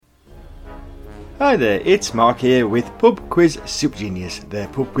Hi there, it's Mark here with Pub Quiz Super Genius, the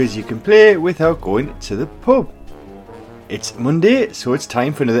pub quiz you can play without going to the pub. It's Monday, so it's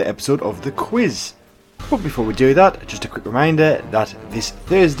time for another episode of the quiz. But before we do that, just a quick reminder that this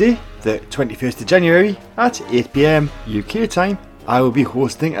Thursday, the 21st of January at 8 PM UK time, I will be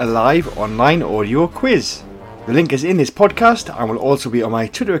hosting a live online audio quiz. The link is in this podcast and will also be on my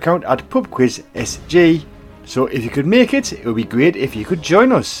Twitter account at PubQuizSG. So if you could make it, it would be great if you could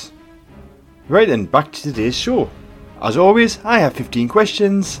join us. Right then, back to today's show. As always, I have 15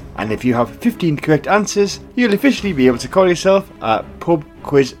 questions, and if you have 15 correct answers, you'll officially be able to call yourself a Pub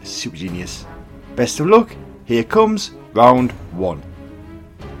Quiz Super Genius. Best of luck, here comes round 1.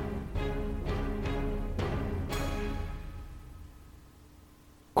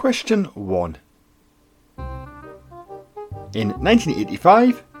 Question 1. In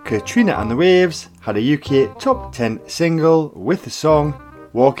 1985, Katrina and the Waves had a UK top 10 single with the song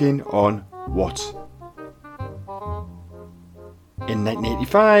Walking on What? In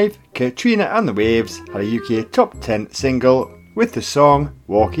 1985, Katrina and the Waves had a UK top 10 single with the song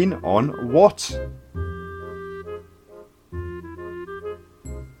Walking on What?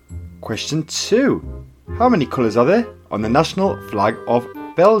 Question 2. How many colours are there on the national flag of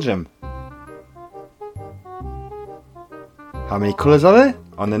Belgium? How many colours are there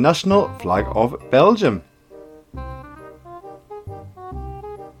on the national flag of Belgium?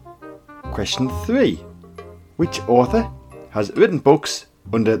 Question 3. Which author has written books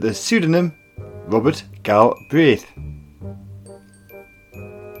under the pseudonym Robert Galbraith?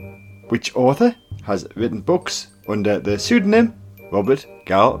 Which author has written books under the pseudonym Robert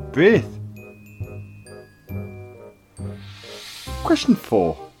Galbraith? Question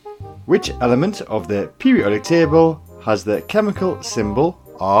 4. Which element of the periodic table has the chemical symbol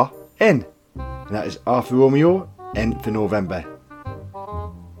Rn? And that is R for Romeo, N for November.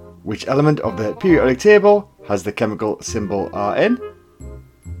 Which element of the periodic table has the chemical symbol Rn?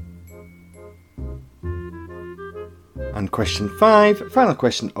 And question 5, final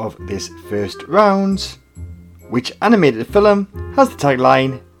question of this first round. Which animated film has the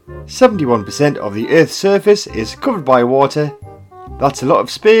tagline 71% of the Earth's surface is covered by water? That's a lot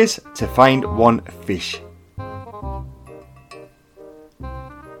of space to find one fish.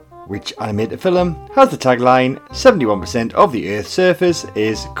 Which animated film has the tagline 71% of the Earth's surface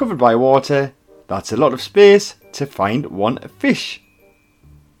is covered by water? That's a lot of space to find one fish.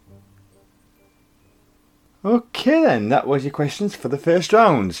 Okay then, that was your questions for the first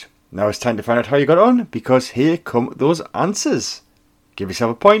round. Now it's time to find out how you got on, because here come those answers. Give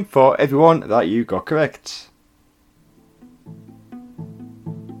yourself a point for everyone that you got correct.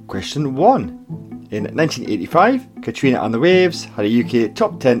 Question 1. In 1985, Katrina and the Waves had a UK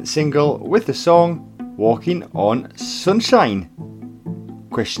top 10 single with the song Walking on Sunshine.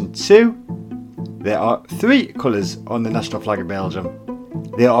 Question 2. There are 3 colours on the national flag of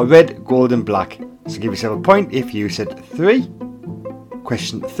Belgium. They are red, gold and black. So give yourself a point if you said 3.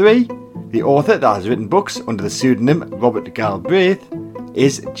 Question 3. The author that has written books under the pseudonym Robert Galbraith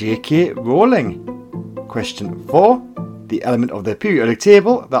is J.K. Rowling. Question 4. The element of the periodic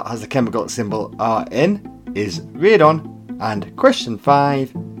table that has the chemical symbol Rn is radon. And question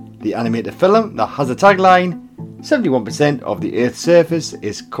 5. The animated film that has the tagline 71% of the Earth's surface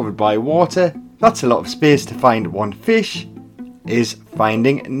is covered by water. That's a lot of space to find one fish. Is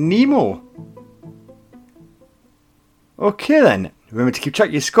Finding Nemo. Okay then, remember to keep track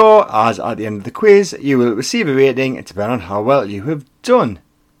of your score, as at the end of the quiz you will receive a rating to depend on how well you have done.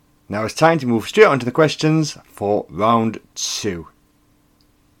 Now it's time to move straight on to the questions for round 2.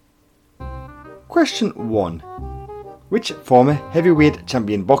 Question 1. Which former heavyweight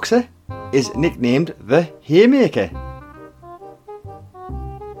champion boxer is nicknamed the Haymaker?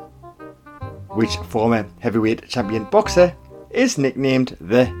 Which former heavyweight champion boxer is nicknamed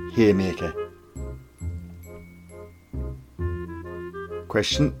the Haymaker?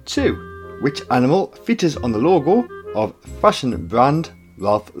 Question 2. Which animal features on the logo of fashion brand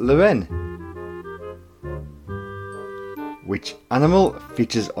Ralph Lauren? Which animal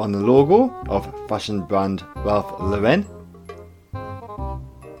features on the logo of fashion brand Ralph Lauren?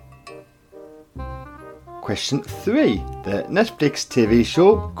 Question 3. The Netflix TV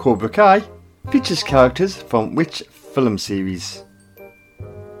show Cobra Kai features characters from which film series?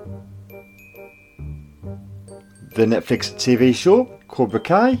 The Netflix TV show Cobra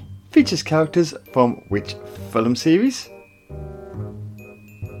Kai features characters from which film series?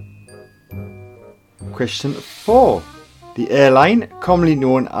 Question 4. The airline, commonly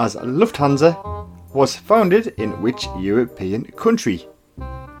known as Lufthansa, was founded in which European country?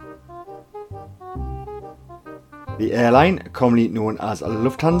 The airline, commonly known as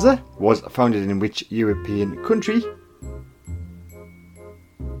Lufthansa, was founded in which European country?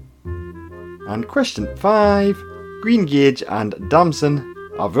 And question 5. Greengage and damson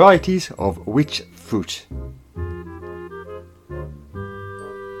are varieties of which fruit?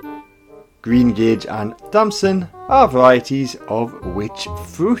 Greengage and damson are varieties of which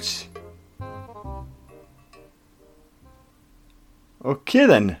fruit? Okay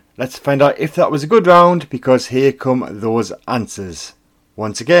then, let's find out if that was a good round, because here come those answers.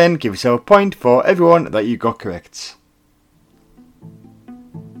 Once again, give yourself a point for everyone that you got correct.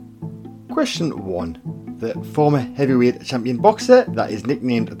 Question 1. The former heavyweight champion boxer that is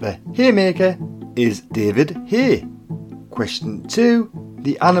nicknamed the Haymaker is David Haye. Question 2.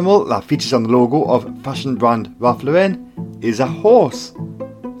 The animal that features on the logo of fashion brand Ralph Lauren is a horse.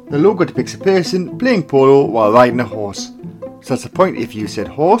 The logo depicts a person playing polo while riding a horse. So that's a point if you said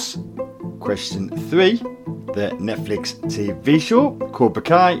horse. Question 3. The Netflix TV show Cobra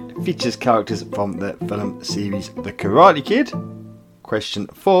Kai features characters from the film series The Karate Kid. Question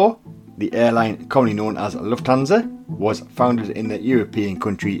 4. The airline, commonly known as Lufthansa, was founded in the European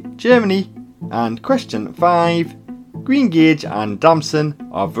country Germany. And question 5. Greengage and damson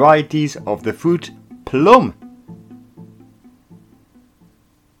are varieties of the fruit plum.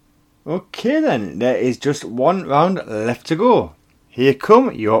 Okay then, there is just one round left to go. Here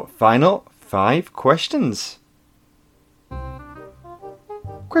come your final 5 questions.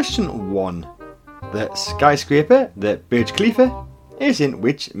 Question 1. The skyscraper, the Burj Khalifa, is in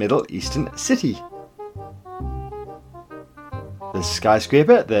which Middle Eastern city? The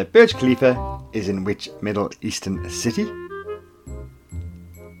skyscraper, the Burj Khalifa, is in which Middle Eastern city?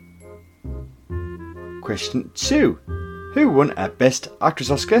 Question 2. Who won a Best Actress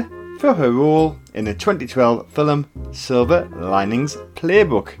Oscar for her role in the 2012 film Silver Linings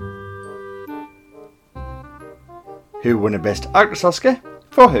Playbook? Who won a Best Actress Oscar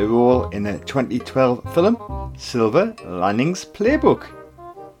for her role in the 2012 film Silver Linings Playbook?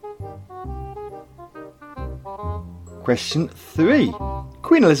 Question 3.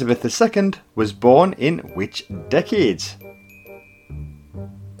 Queen Elizabeth II was born in which decade?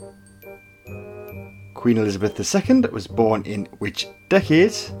 Queen Elizabeth II was born in which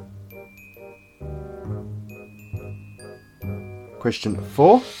decade? Question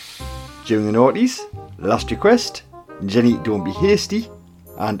 4. During the noughties, Last Request, Jenny Don't Be Hasty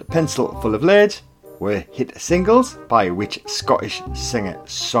and Pencil Full of Lead were hit singles by which Scottish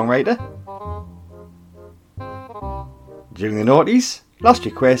singer-songwriter? During the noughties, Last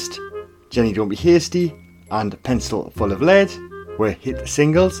Request, Jenny Don't Be Hasty and Pencil Full of Lead were hit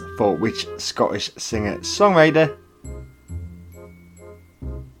singles for which Scottish singer-songwriter?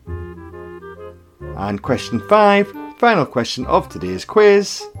 And question 5, final question of today's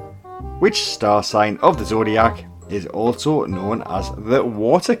quiz. Which star sign of the zodiac is also known as the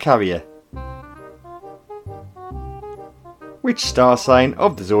water carrier? Which star sign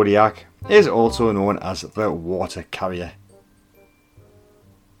of the zodiac is also known as the water carrier?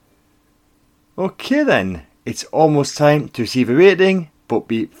 Okay then, it's almost time to receive a rating, but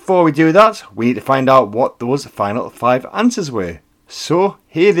before we do that, we need to find out what those final 5 answers were. So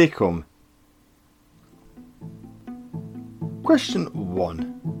here they come. Question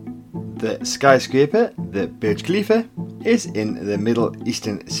 1. The skyscraper, the Burj Khalifa, is in the Middle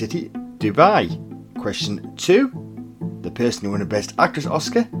Eastern city, Dubai. Question 2. The person who won a Best Actress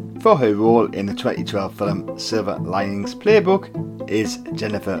Oscar for her role in the 2012 film Silver Linings Playbook is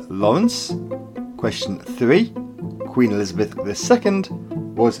Jennifer Lawrence. Question 3. Queen Elizabeth II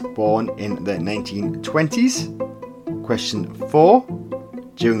was born in the 1920s. Question 4.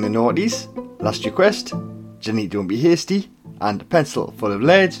 During the noughties, Last Request, Jenny Don't Be Hasty and Pencil Full of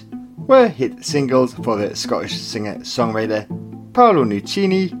Lead were hit singles for the Scottish singer-songwriter Paolo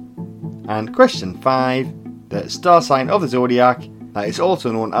Nutini. And question 5. The star sign of the zodiac that is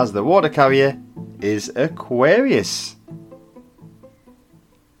also known as the water carrier is Aquarius.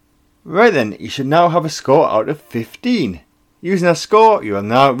 Right then, you should now have a score out of 15. Using that score, you will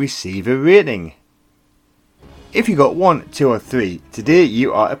now receive a rating. If you got 1, 2 or 3, today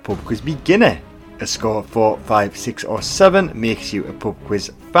you are a pub quiz beginner. A score of 4, 5, 6 or 7 makes you a pub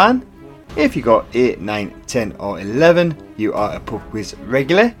quiz fan. If you got 8, 9, 10 or 11, you are a pub quiz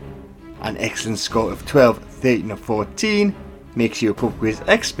regular. An excellent score of 12, 13 or 14 makes you a pub quiz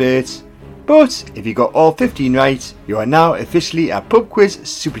expert. But if you got all 15 right, you are now officially a pub quiz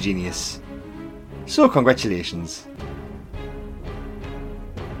super genius. So congratulations.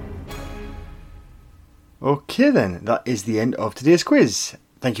 Okay then, that is the end of today's quiz.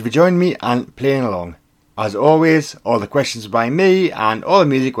 Thank you for joining me and playing along. As always, all the questions were by me and all the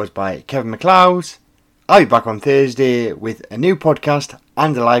music was by Kevin MacLeod. I'll be back on Thursday with a new podcast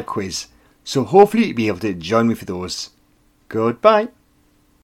and a live quiz, so hopefully you'll be able to join me for those. Goodbye.